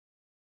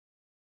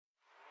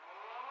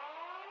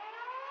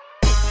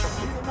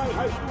Jordan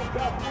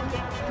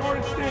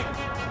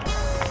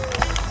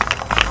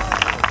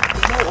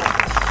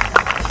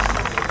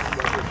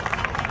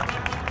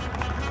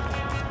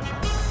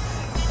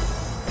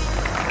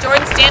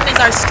Stanton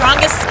is our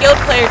strongest skilled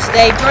player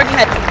today. Jordan,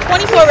 you had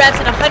 24 reps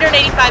at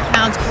 185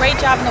 pounds. Great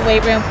job in the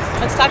weight room.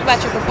 Let's talk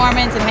about your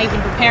performance and how you've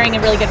been preparing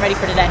and really getting ready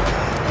for today.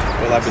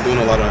 Well, I've been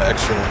doing a lot of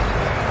extra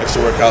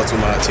workouts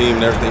with my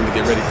team and everything to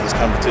get ready for this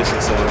competition,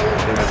 so I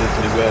think I did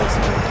pretty well. So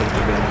it's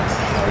been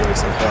my way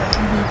so far.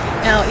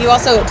 Now, you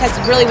also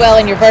tested really well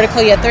in your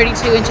vertical. You had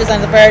 32 inches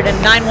on the vert and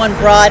 9'1"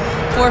 broad,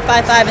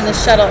 4.55 in the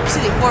shuttle,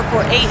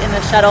 4.48 in the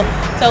shuttle.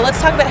 So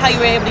let's talk about how you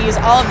were able to use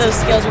all of those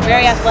skills. You're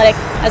very athletic.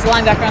 As a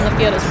linebacker on the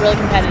field, it's really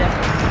competitive.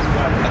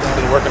 I've just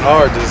been working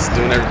hard, just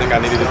doing everything I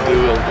needed to do.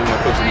 Everything my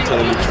coach was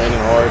telling me, training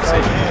hard, so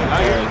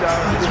preparing,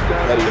 just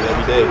ready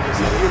every day.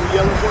 So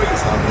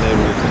I've been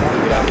able to do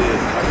what I did.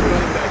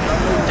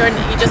 Jordan,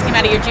 you just came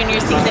out of your junior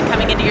season,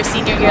 coming into your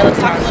senior year.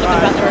 Let's talk a little bit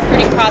about the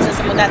recruiting process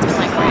and what that's been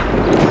like for you.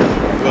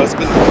 Well, it's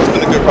been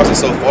a good process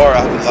so far.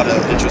 I have a lot of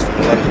interest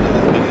from a lot of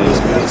big name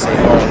schools so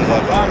far. I'm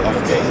a lot off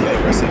of the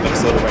University of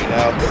Minnesota right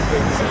now. So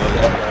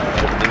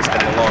everything's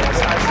coming along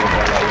so far.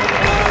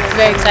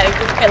 Very exciting.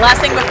 Okay, last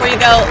thing before you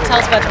go,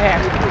 tell us about your hair.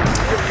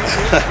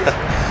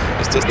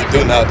 It's just a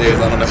do nowadays,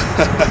 I don't know.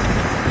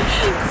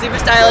 Super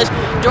stylish.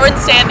 Jordan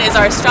Stanton is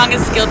our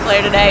strongest skilled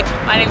player today.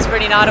 My name is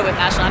Brittany Nato with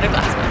National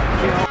Underclassmen.